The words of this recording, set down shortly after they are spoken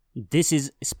This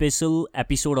is a special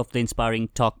episode of the Inspiring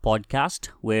Talk podcast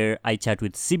where I chat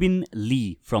with Shibin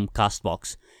Lee from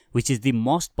CastBox, which is the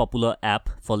most popular app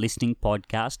for listening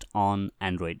podcast on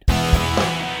Android.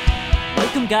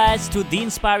 Welcome guys to the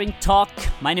Inspiring Talk.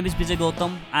 My name is Vijay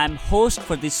Gautam. I'm host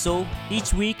for this show.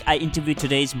 Each week I interview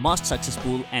today's most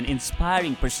successful and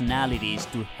inspiring personalities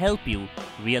to help you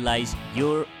realize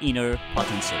your inner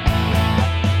potential.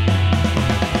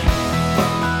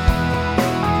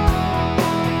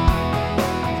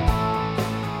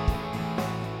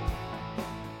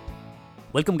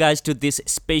 Welcome guys to this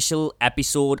special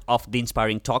episode of the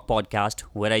Inspiring Talk podcast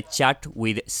where I chat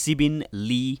with Shibin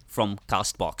Lee from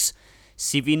CastBox.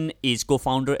 Shibin is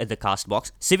co-founder at the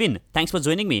CastBox. Shibin, thanks for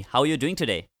joining me. How are you doing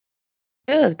today?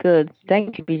 Good.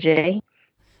 Thank you, BJ.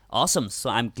 Awesome. So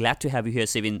I'm glad to have you here,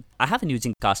 Shibin. I have been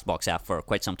using CastBox app for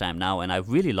quite some time now and I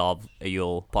really love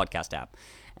your podcast app.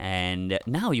 And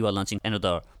now you are launching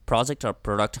another project or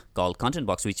product called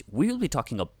ContentBox, which we will be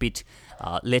talking a bit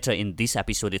later in this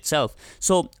episode itself.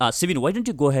 So, Shibin, why don't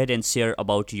you go ahead and share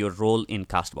about your role in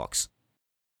CastBox?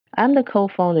 I'm the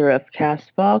co-founder of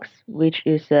CastBox, which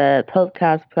is a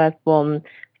podcast platform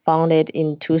founded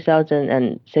in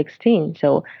 2016.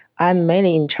 So I'm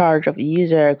mainly in charge of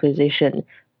user acquisition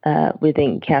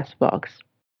within CastBox.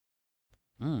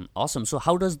 Awesome. So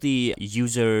how does the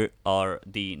user or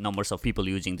the numbers of people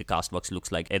using the CastBox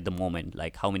looks like at the moment?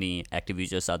 Like how many active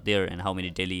users are there and how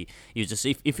many daily users?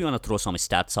 If you want to throw some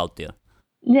stats out there.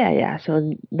 Yeah.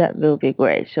 So that will be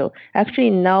great. So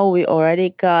actually now we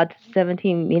already got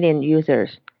 17 million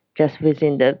users just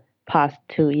within the past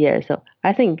 2 years. So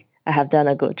I think I have done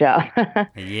a good job.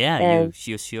 Yeah, And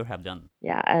you sure have done.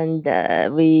 yeah, and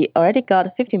we already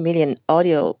got 50 million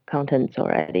audio contents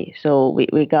already. So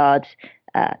we got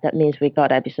that means we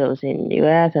got episodes in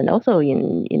US and also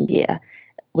in India.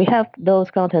 We have those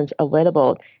contents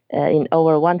available in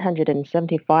over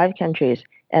 175 countries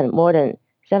and more than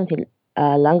 70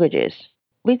 languages.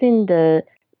 Within the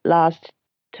last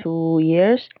 2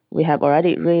 years, we have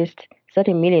already raised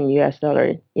 30 million US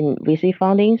dollar in VC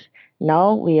fundings.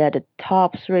 Now we are the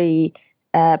top three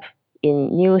app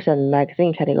in news and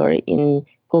magazine category in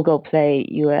Google Play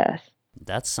US.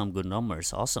 That's some good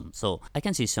numbers. Awesome. So I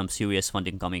can see some serious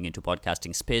funding coming into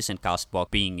podcasting space and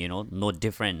CastBox being, no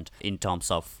different in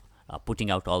terms of putting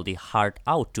out all the heart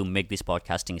out to make this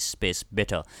podcasting space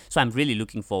better. So I'm really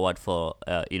looking forward for,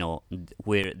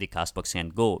 where the CastBox can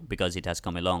go because it has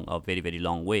come along a very, very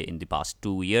long way in the past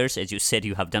 2 years. As you said,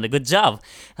 you have done a good job.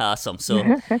 Awesome.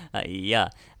 So, yeah.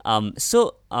 How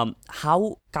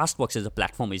CastBox as a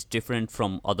platform is different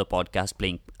from other podcast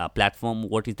playing platform?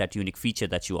 What is that unique feature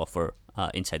that you offer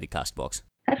inside the CastBox?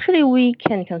 Actually, we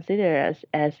can consider us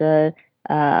as a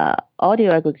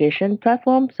audio aggregation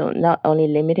platform, so not only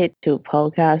limited to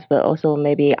podcasts, but also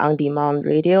maybe on-demand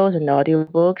radios and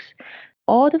audiobooks.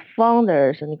 All the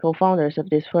founders and co-founders of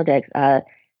this project are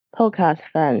podcast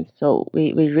fans, so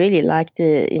we really like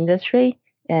the industry.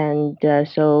 And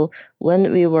so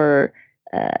when we were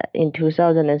in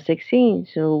 2016,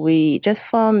 so we just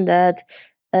found that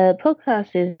podcast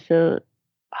is a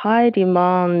high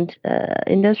demand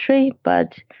industry,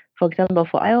 but for example,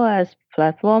 for iOS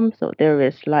platform, so there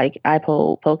is like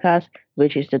Apple Podcast,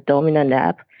 which is the dominant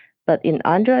app. But in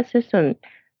Android system,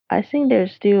 I think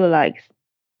there's still like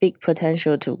big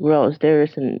potential to growth. There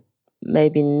is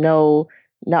maybe no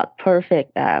not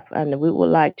perfect app, and we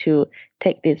would like to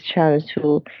take this chance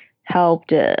to help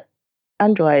the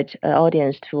Android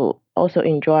audience to also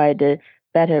enjoy the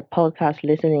better podcast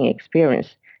listening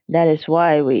experience. That is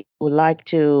why we would like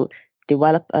to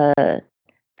develop a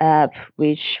app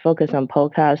which focus on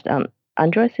podcast on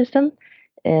Android system.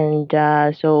 And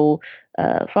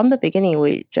from the beginning,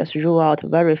 we just rule out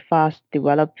very fast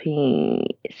developing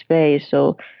space.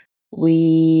 So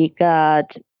we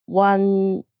got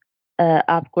one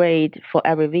upgrade for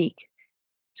every week.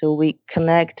 So we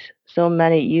connect so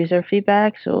many user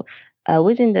feedback. So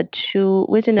within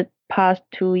the past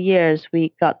 2 years,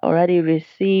 we got already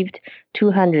received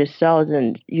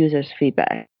 200,000 users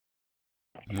feedback.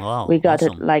 Wow, We got a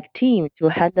awesome. like team to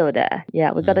handle that.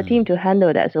 Yeah, we got a team to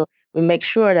handle that. So we make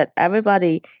sure that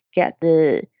everybody get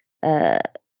the uh,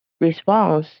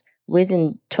 response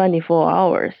within 24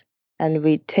 hours, and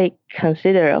we take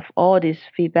consider of all this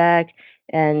feedback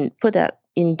and put that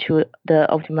into the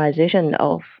optimization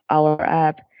of our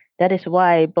app. That is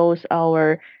why both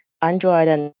our Android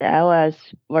and iOS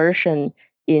version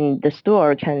in the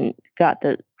store can got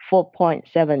the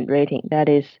 4.7 rating. That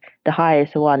is the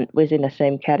highest one within the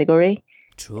same category.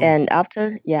 True. And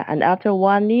after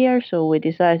 1 year, so we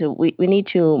decided we need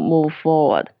to move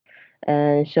forward.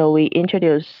 And so we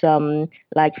introduced some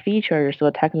like features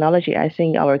or technology I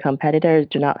think our competitors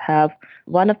do not have.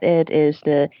 One of it is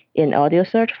the in audio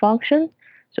search function.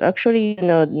 So actually,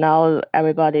 now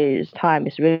everybody's time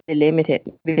is really limited.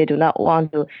 They do not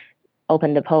want to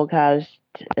open the podcast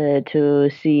to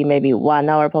see maybe 1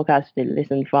 hour podcast they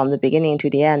listen from the beginning to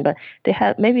the end, but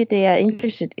maybe they are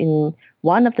interested in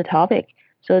one of the topic.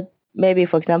 So maybe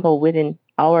for example within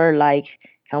our like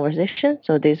conversation,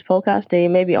 so this podcast they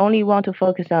maybe only want to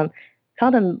focus on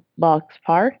content box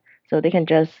part, so they can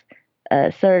just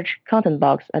search content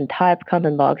box and type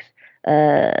content box.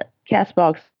 Uh,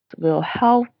 CastBox will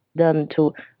help them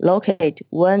to locate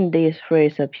when these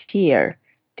phrases appear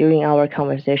during our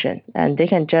conversation, and they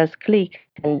can just click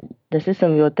and the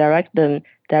system will direct them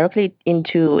directly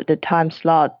into the time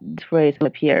slot this phrase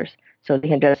appears, so they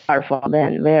can just start from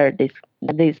then where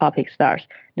this topic starts.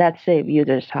 That saves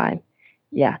users time.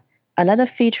 Yeah. Another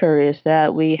feature is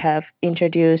that we have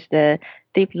introduced the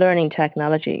deep learning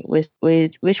technology,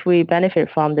 which we benefit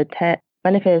from the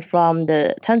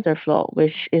TensorFlow,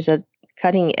 which is a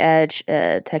cutting edge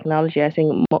technology. I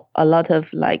think a lot of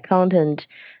like content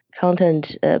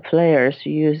players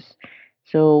use.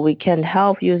 So we can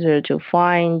help user to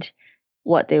find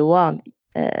what they want.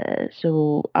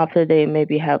 So after they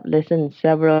maybe have listened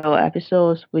several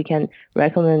episodes, we can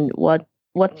recommend what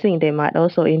thing they might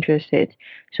also interested.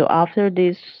 So after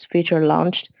this feature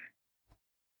launched,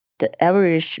 the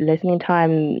average listening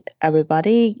time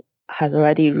everybody has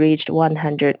already reached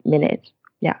 100 minutes.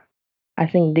 Yeah, I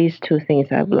think these two things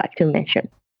I would like to mention.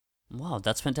 Wow,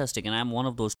 that's fantastic. And I'm one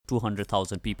of those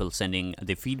 200,000 people sending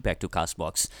the feedback to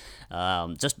CastBox,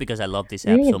 just because I love this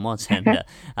app so Really? much. And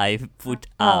I put,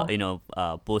 Oh.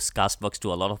 post CastBox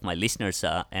to a lot of my listeners.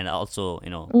 And also,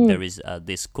 there Mm. is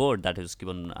this code that is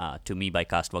given to me by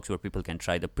CastBox where people can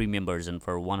try the premium version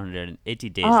for 180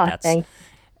 days. Ah, That's thank.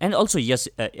 and also, yes,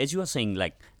 as you are saying,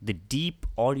 like the deep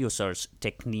audio search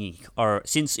technique, or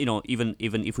since even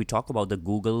if we talk about the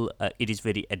Google, it is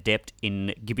very adept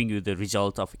in giving you the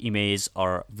result of image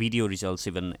or video results,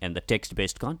 even and the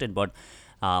text-based content. But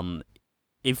um,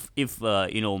 if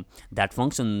that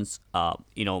functions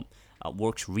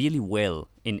works really well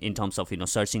in terms of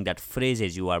searching that phrase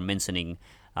as you are mentioning,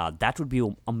 that would be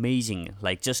amazing,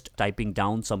 like just typing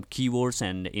down some keywords,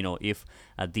 and if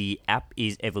the app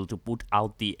is able to put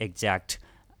out the exact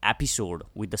episode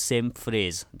with the same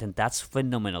phrase, then that's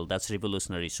phenomenal, that's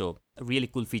revolutionary. So a really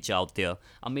cool feature out there,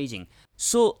 amazing.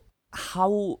 So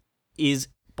how is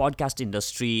podcast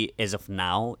industry as of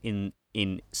now in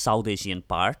South Asian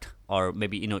part, or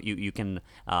maybe you can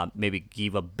maybe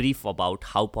give a brief about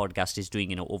how podcast is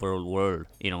doing in the overall world,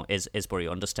 as per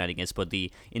your understanding, as per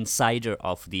the insider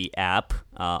of the app,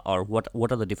 or what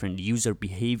are the different user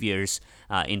behaviors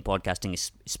in podcasting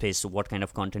space. So what kind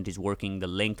of content is working, the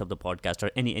length of the podcast,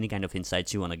 or any kind of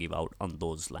insights you want to give out on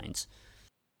those lines.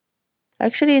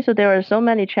 Actually, so there are so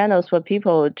many channels for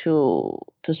people to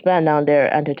spend on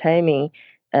their entertaining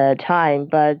time,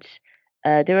 but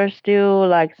there are still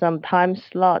like some time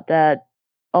slot that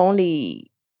only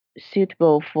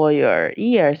suitable for your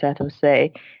ears, I have to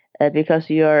say, because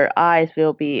your eyes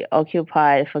will be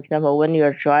occupied. For example, when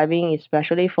you're driving,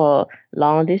 especially for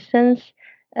long distance.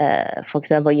 For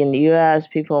example, in the U.S.,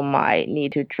 people might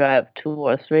need to drive 2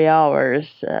 or 3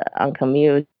 hours on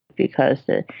commute because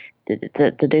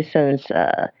the distance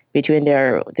between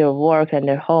their work and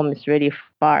their home is really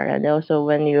far. And also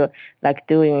when you like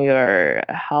doing your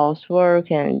housework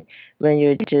and when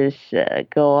you just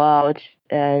go out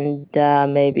and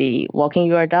maybe walking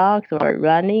your dogs or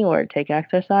running or take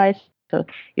exercise, so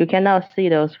you cannot see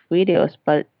those videos,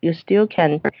 but you still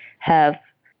can have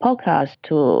podcasts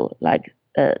to like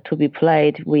to be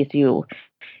played with you,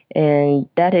 and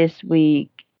that is we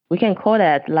can call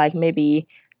that like maybe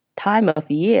time of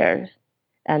year.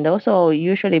 And also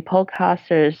usually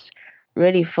podcasters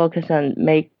really focus on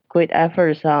make great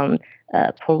efforts on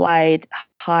provide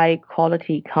high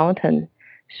quality content.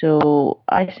 So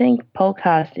I think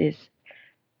podcast is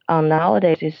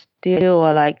nowadays is still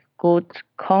a like good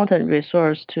content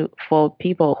resource to for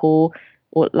people who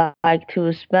would like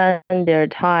to spend their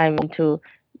time to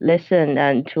listen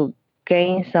and to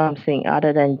gain something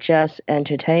other than just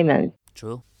entertainment.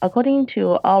 True. According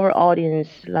to our audience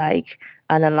like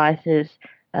analysis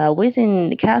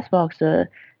within Castbox,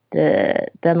 the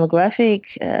demographic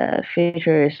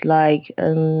features like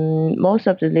most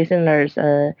of the listeners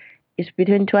is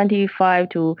between 25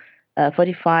 to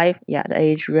 45. Yeah, the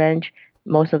age range.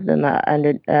 Most of them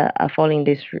are falling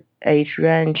this age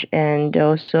range, and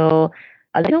also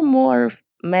a little more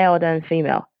male than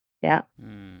female. Yeah,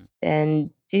 Mm.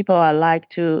 and people are like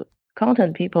to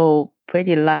content people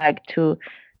pretty like to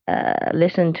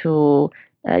listen to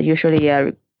usually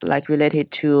like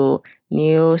related to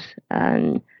news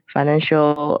and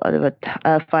financial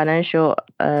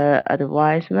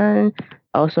advisement.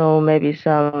 Also, maybe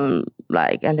some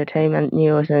like entertainment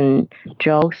news and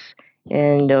jokes,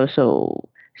 and also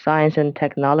science and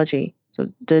technology. So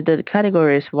the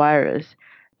category is various,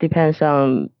 depends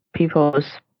on people's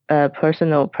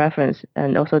personal preference,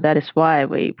 and also that is why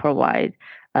we provide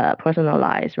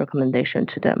personalized recommendation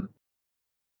to them.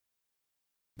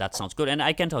 That sounds good, and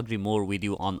I can't agree more with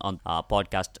you on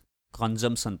podcast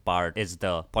consumption part. Is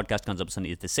the podcast consumption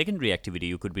is the secondary activity.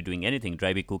 You could be doing anything,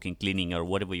 driving, cooking, cleaning, or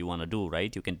whatever you want to do,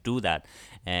 right? You can do that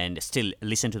and still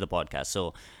listen to the podcast.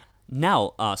 So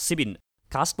now, Sibin,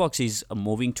 Castbox is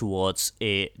moving towards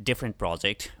a different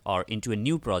project, or into a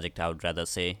new project, I would rather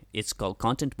say. It's called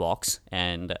Content Box,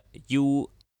 and you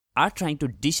are trying to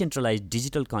decentralize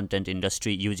digital content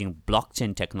industry using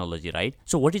blockchain technology, right?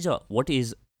 So what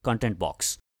is Content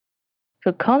Box?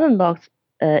 So CastBox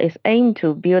is aimed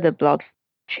to build a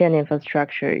blockchain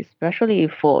infrastructure, especially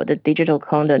for the digital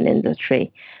content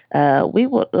industry. We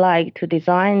would like to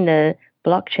design the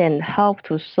blockchain help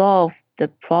to solve the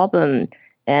problem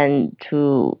and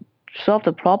to solve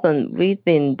the problem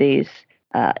within this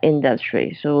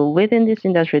industry. So within this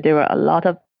industry, there are a lot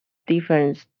of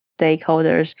different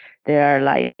stakeholders. There are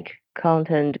like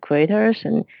content creators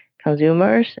and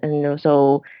consumers, and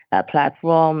also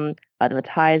platform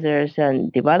advertisers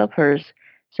and developers.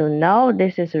 So now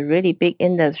this is a really big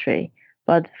industry,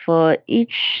 but for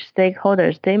each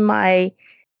stakeholders, they might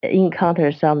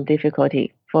encounter some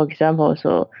difficulty. For example,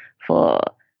 so for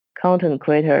content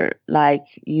creator like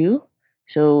you,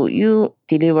 so you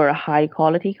deliver high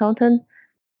quality content,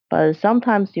 but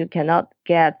sometimes you cannot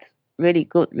get really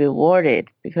good rewarded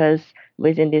because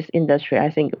within this industry,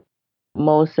 I think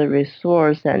most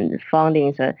resource and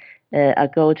fundings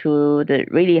go to the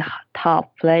really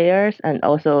top players, and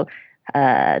also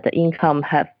the income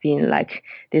have been like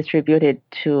distributed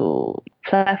to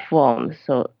platforms.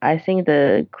 So I think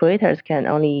the creators can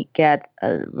only get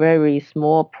a very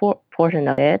small portion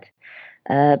of it.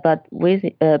 But with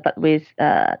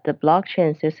the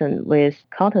blockchain system with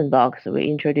Content Box, we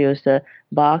introduced the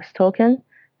Box token.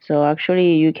 So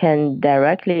actually, you can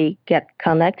directly get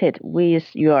connected with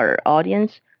your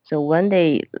audience. So when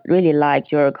they really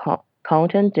like your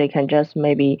content, they can just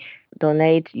maybe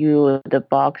donate you the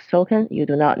Box token. You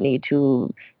do not need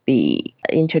to be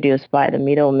introduced by the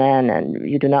middleman, and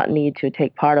you do not need to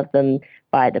take part of them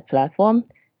by the platform.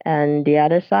 And the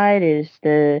other side is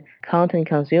the content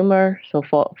consumer. So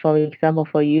for example,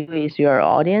 for you is your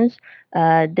audience.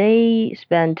 They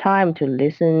spend time to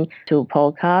listen to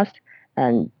podcasts,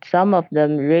 and some of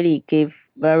them really give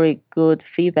very good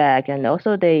feedback, and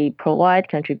also they provide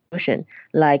contribution,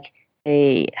 like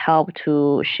they help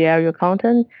to share your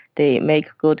content, they make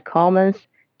good comments,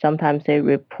 sometimes they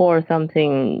report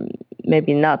something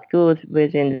maybe not good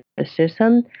within the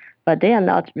system, but they are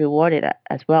not rewarded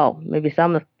as well. Maybe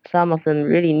some of them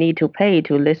really need to pay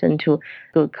to listen to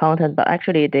good content, but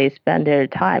actually they spend their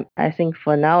time. I think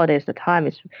for nowadays the time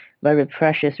is very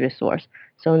precious resource.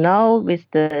 So now with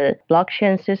the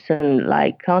blockchain system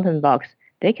like Content Box,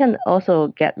 they can also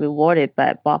get rewarded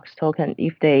by Box token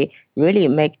if they really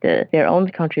make their own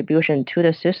contribution to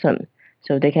the system.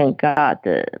 So they can get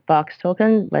the Box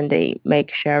token when they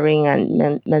make sharing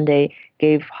and when they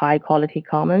give high quality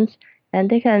comments,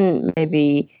 and they can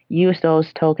maybe use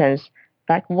those tokens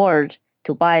backward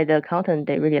to buy the content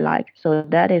they really like. So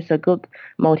that is a good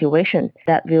motivation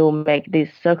that will make this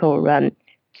circle run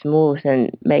smooth and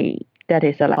make that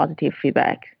is a positive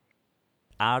feedback.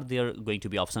 Are there going to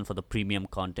be option for the premium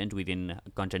content within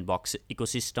Content Box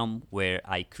ecosystem, where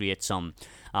I create some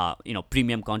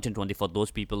premium content only for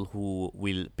those people who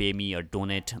will pay me or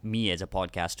donate me as a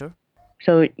podcaster?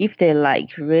 So if they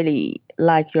really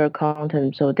like your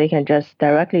content, so they can just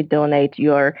directly donate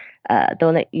you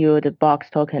the box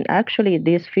token. Actually,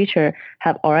 this feature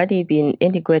have already been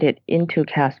integrated into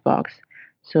CastBox.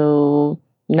 So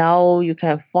now you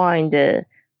can find the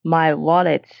My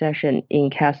Wallet section in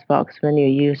CastBox when you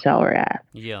use our app.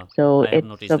 Yeah, So I have it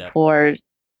noticed that. support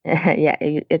yeah,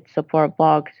 it support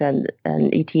Box and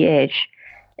ETH.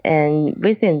 And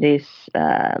within this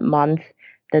month,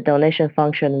 the donation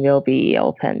function will be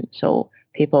open, so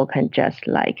people can just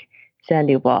like send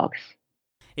you box.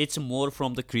 It's more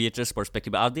from the creator's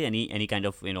perspective. Are there any kind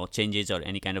of changes or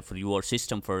any kind of reward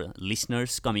system for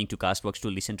listeners coming to Castbox to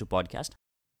listen to podcast?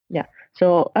 Yeah.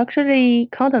 So actually,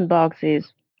 Content Box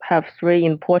is have three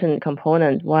important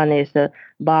components. One is the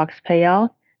box payout.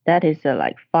 That is a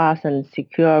like fast and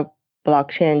secure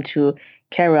blockchain to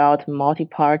carry out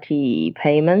multi-party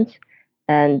payments.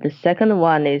 And the second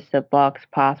one is the box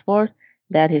passport.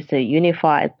 That is a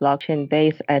unified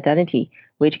blockchain-based identity,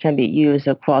 which can be used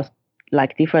across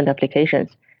like different applications.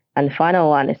 And final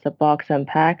one is the box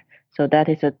unpack. So that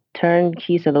is a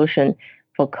turnkey solution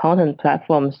for content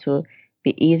platforms to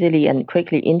be easily and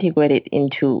quickly integrated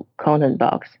into content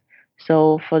box.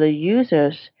 So for the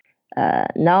users,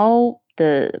 now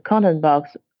the content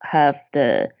box have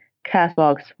the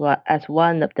CastBox as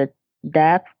one of the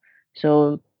dApp.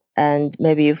 So and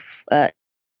maybe if,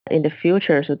 in the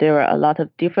future, so there are a lot of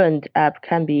different apps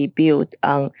can be built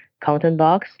on Content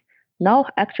Box. Now,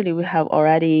 actually, we have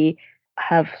already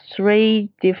have three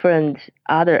different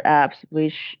other apps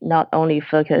which not only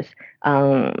focus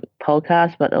on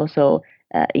podcasts but also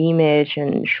image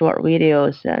and short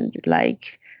videos and like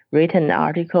written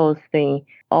articles thing.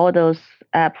 All those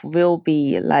apps will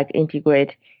be like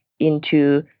integrate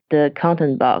into the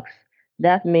Content Box.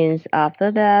 That means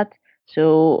after that,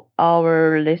 so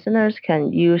our listeners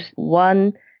can use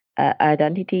one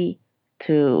identity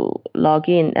to log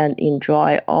in and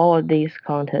enjoy all of these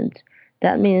content.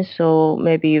 That means so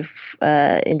maybe if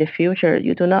in the future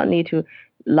you do not need to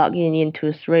log in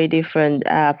into three different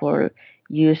app or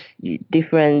use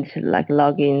different like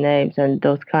login names and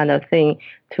those kind of thing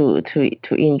to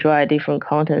enjoy different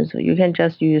content. So you can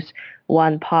just use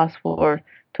one password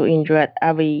to enjoy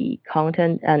every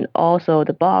content, and also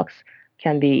the box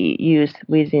can be used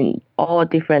within all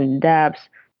different dApps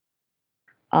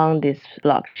on this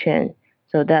blockchain.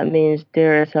 So that means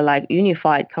there is a like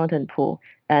unified content pool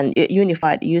and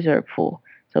unified user pool.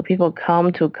 So people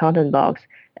come to Content Box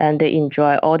and they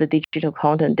enjoy all the digital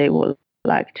content they would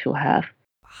like to have.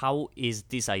 How is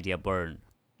this idea born?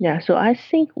 Yeah, so I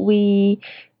think we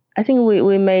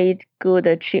made good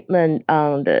achievement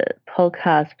on the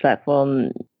podcast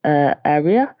platform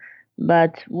area,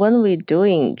 but when we're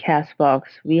doing Castbox,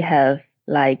 we have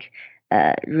like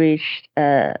reached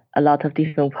a lot of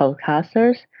different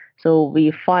podcasters. So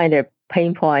we find a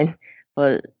pain point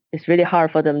for it's really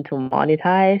hard for them to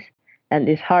monetize, and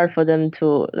it's hard for them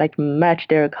to like match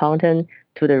their content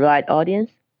to the right audience.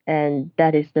 And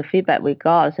that is the feedback we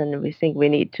got, and we think we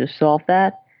need to solve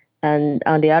that. And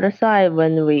on the other side,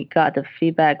 when we got the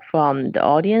feedback from the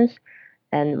audience,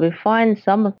 and we find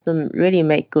some of them really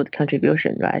make good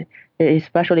contribution, right?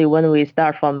 Especially when we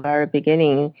start from very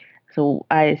beginning. So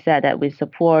I said that we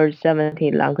support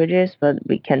 70 languages, but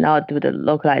we cannot do the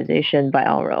localization by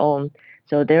our own.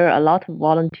 So there are a lot of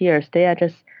volunteers. They are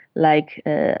just like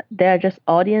they are just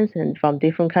audience and from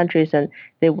different countries, and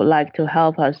they would like to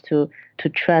help us to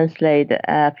translate the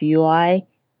app UI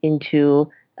into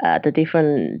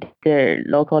the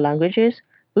local languages.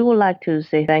 We would like to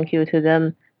say thank you to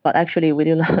them, but actually we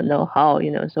do not know how.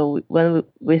 So when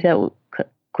we said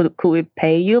could we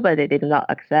pay you, but they did not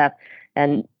accept.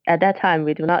 And at that time,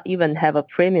 we do not even have a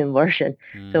premium version,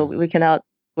 so we cannot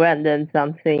grant them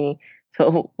something.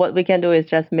 So what we can do is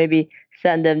just maybe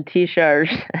send them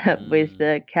T-shirts with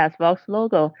the Castbox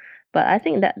logo. But I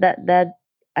think that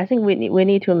I think we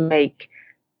need to make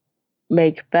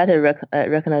better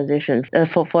recognition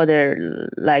for their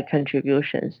like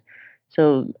contributions.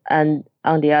 So and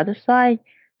on the other side,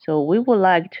 so we would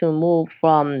like to move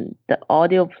from the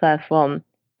audio platform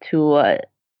to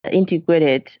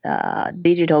integrated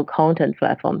digital content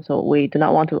platform. So we do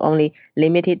not want to only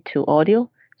limit it to audio.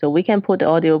 So we can put the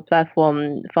audio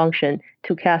platform function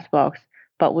to Castbox,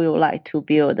 but we would like to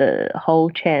build a whole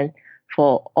chain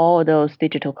for all those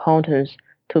digital contents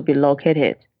to be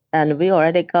located, and we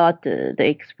already got the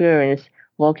experience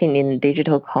working in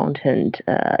digital content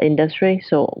industry.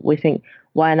 So we think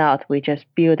why not we just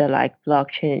build a like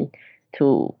blockchain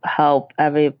to help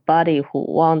everybody who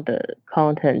want the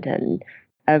content and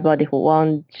everybody who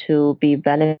want to be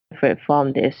benefit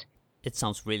from this. It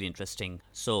sounds really interesting.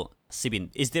 So, Sibin,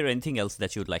 is there anything else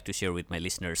that you'd like to share with my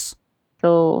listeners?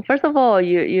 So first of all,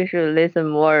 you should listen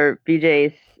more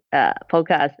BJ's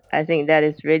podcast. I think that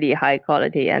is really high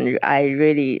quality, and I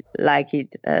really like it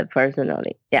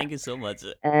personally. Yeah, Thank you so much.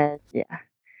 and yeah.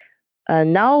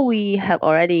 Now we have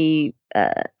already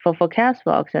for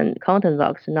CastBox and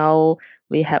ContentBox. Now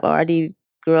we have already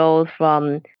grown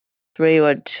from three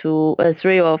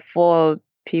or four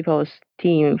people's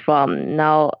team from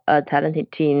now a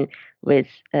talented team with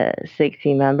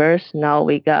 60 members. Now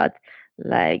we got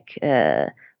like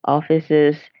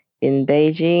offices in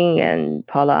Beijing and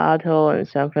Palo Alto and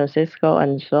San Francisco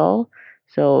and so.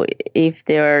 So if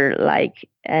there are like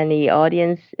any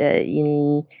audience uh,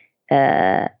 in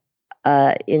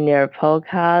their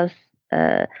podcast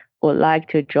uh, would like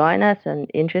to join us and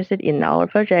interested in our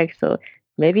project, so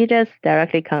maybe just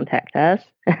directly contact us.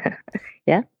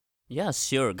 Yeah. Yeah,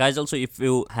 sure. Guys, also, if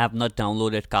you have not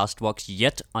downloaded CastBox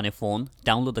yet on a phone,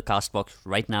 download the CastBox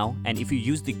right now. And if you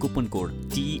use the coupon code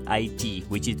TIT,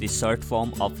 which is the short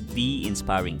form of The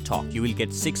Inspiring Talk, you will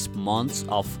get 6 months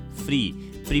of free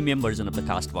premium version of the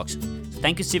CastBox.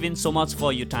 Thank you, Shibin, so much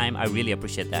for your time. I really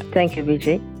appreciate that. Thank you,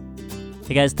 Vijay.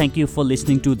 Hey guys, thank you for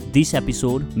listening to this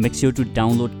episode. Make sure to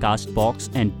download CastBox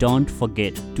and don't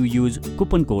forget to use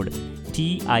coupon code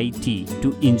TIT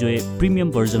to enjoy a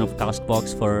premium version of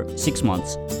CastBox for 6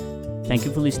 months. Thank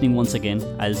you for listening once again.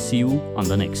 I'll see you on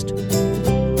the next.